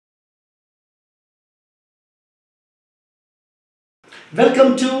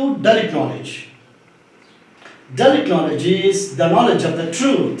Welcome to Dalit knowledge. Dalit knowledge is the knowledge of the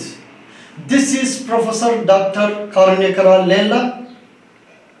truth. This is Professor Dr. Karunyakara,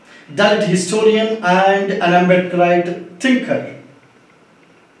 Dalit historian and an Ambedkarite thinker.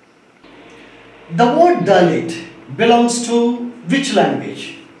 The word Dalit belongs to which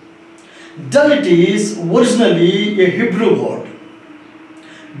language? Dalit is originally a Hebrew word.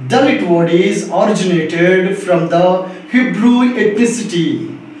 Dalit word is originated from the Hebrew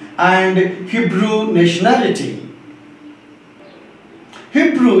ethnicity and Hebrew nationality.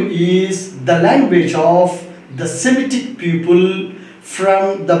 Hebrew is the language of the Semitic people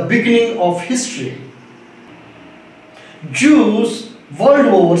from the beginning of history. Jews world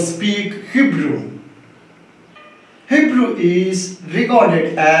over speak Hebrew. Hebrew is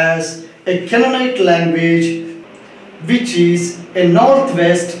regarded as a Canaanite language, which is a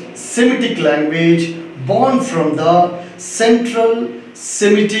Northwest Semitic language born from the Central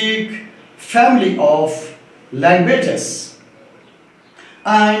Semitic family of languages.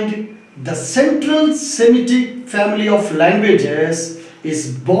 And the Central Semitic family of languages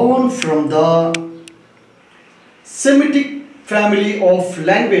is born from the Semitic family of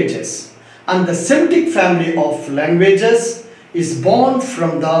languages, and the Semitic family of languages is born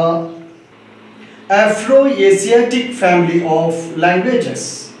from the Afro-Asiatic family of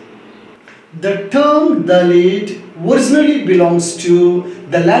languages. The term Dalit originally belongs to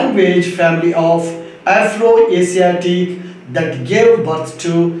the language family of Afro-Asiatic that gave birth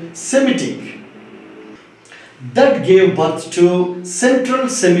to Semitic, that gave birth to Central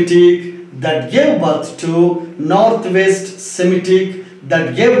Semitic, that gave birth to Northwest Semitic,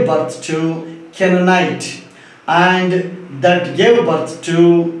 that gave birth to Canaanite, and that gave birth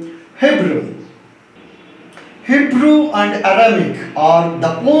to Hebrew. Hebrew and Aramaic are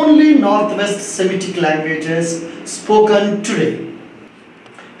the only Northwest Semitic languages spoken today.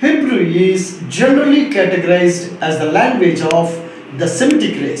 Hebrew is generally categorized as the language of the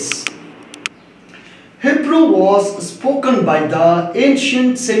Semitic race. Hebrew was spoken by the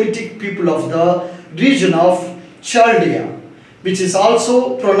ancient Semitic people of the region of Chaldea, which is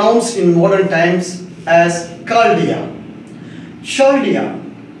also pronounced in modern times as Chaldea. Chaldea,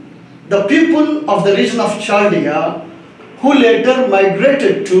 the people of the region of Chaldea who later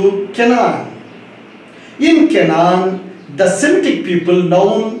migrated to Canaan. In Canaan, the Semitic people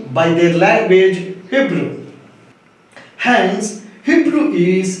known by their language Hebrew. Hence, Hebrew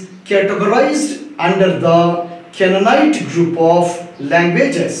is categorized under the Canaanite group of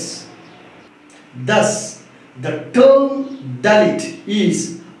languages. Thus, the term Dalit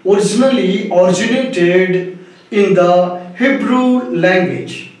is originally originated in the Hebrew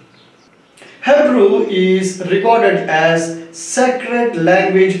language. Hebrew is regarded as sacred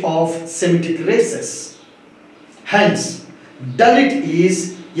language of Semitic races. Hence, Dalit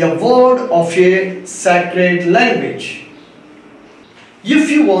is a word of a sacred language. If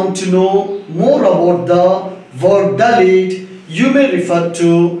you want to know more about the word Dalit, you may refer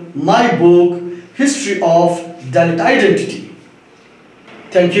to my book, History of Dalit Identity.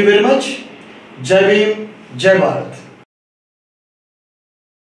 Thank you very much. Jai Bhim, Jai Bharat.